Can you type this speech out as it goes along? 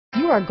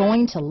are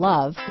going to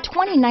love the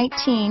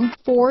 2019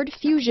 Ford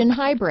Fusion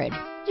Hybrid.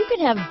 You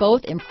can have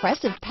both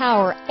impressive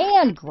power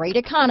and great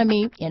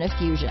economy in a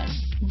Fusion.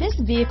 This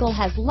vehicle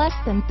has less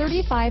than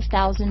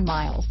 35,000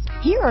 miles.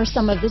 Here are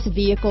some of this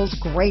vehicle's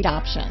great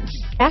options: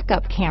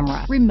 backup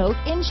camera, remote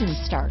engine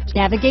start,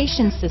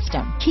 navigation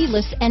system,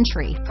 keyless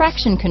entry,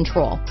 traction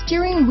control,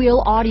 steering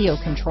wheel audio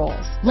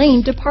controls,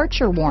 lane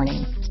departure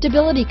warning,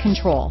 stability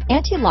control,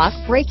 anti-lock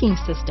braking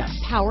system,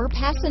 power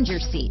passenger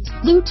seat,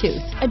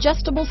 Bluetooth,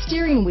 adjustable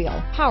steering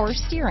wheel, power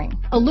steering,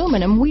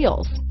 aluminum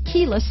wheels,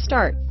 keyless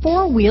start,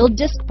 four-wheel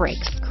disc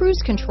brakes,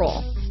 cruise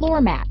control, floor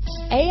mats,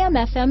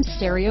 AM/FM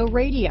stereo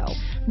radio.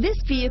 This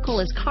vehicle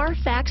is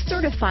Carfax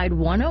certified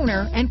one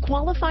owner and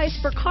qualifies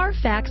for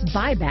Carfax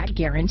buyback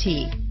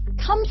guarantee.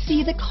 Come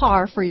see the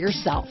car for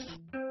yourself.